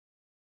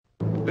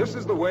This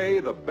is the way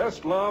the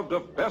best-loved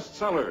of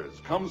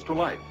bestsellers comes to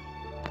life.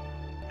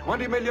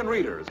 20 million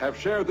readers have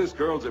shared this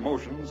girl's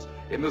emotions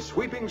in the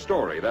sweeping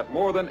story that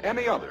more than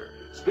any other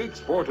speaks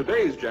for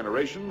today's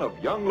generation of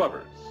young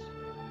lovers.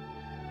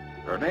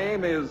 Her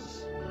name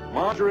is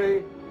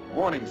Marjorie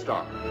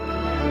Morningstar.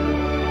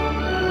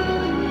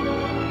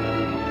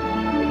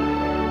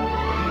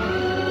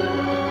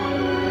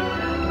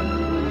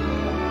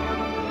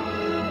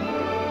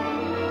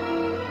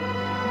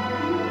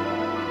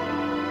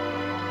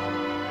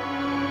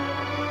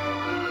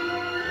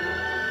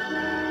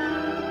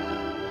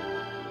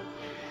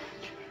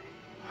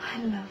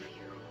 I love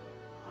you.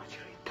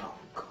 Marjorie,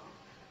 don't go.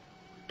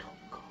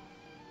 Don't go.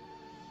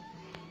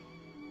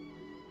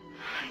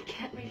 I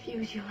can't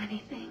refuse you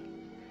anything.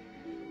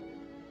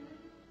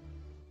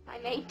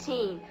 I'm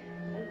 18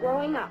 and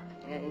growing up.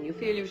 And you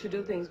feel you should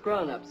do things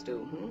grown-ups do,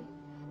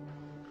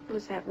 hmm?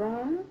 Was that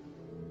wrong?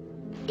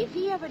 If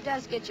he ever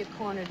does get you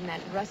cornered in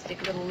that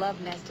rustic little love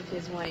nest of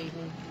his one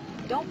evening,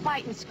 don't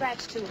bite and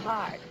scratch too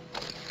hard.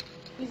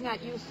 He's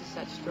not used to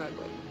such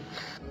struggling.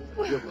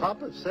 Your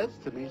papa says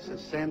to me,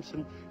 says,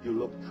 Samson, you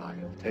look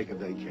tired. Take a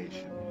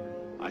vacation.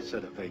 I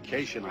said, a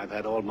vacation I've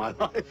had all my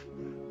life.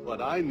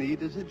 What I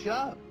need is a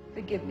job.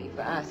 Forgive me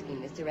for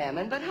asking, Mr.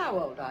 Ammon, but how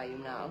old are you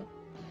now?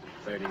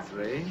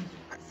 33.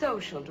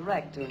 Social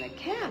director in a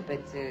camp.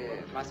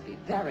 It must be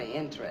very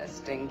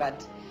interesting,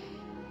 but...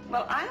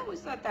 Well, I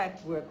always thought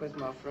that work was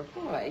more for a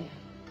boy.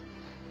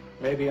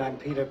 Maybe I'm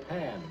Peter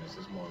Pan,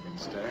 Mrs.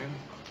 Mornigstar.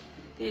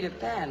 Peter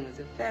Pan was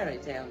a fairy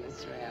tale,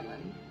 Mr.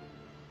 Ammon.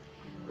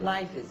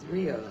 Life is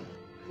real.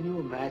 Can you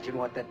imagine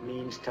what that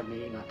means to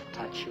me, not to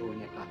touch you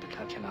and yet not to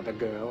touch another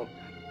girl?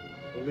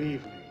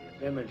 Believe me,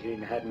 if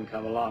Imogene hadn't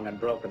come along and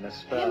broken the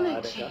spell,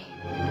 Imogene.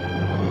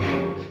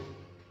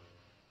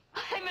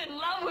 I'm in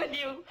love with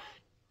you.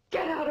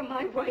 Get out of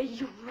my way,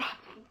 you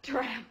rotten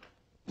tramp.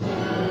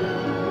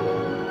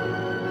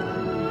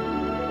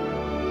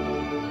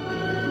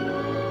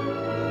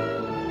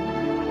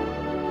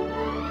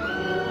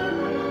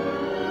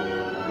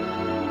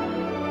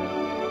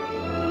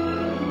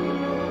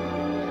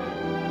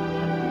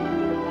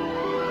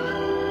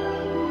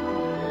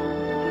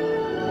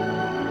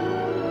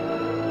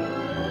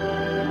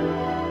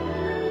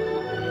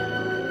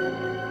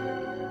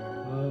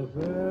 A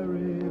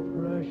very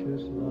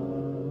precious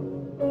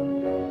love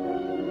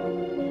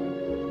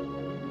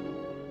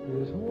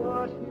is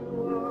what you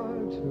are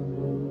to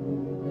me.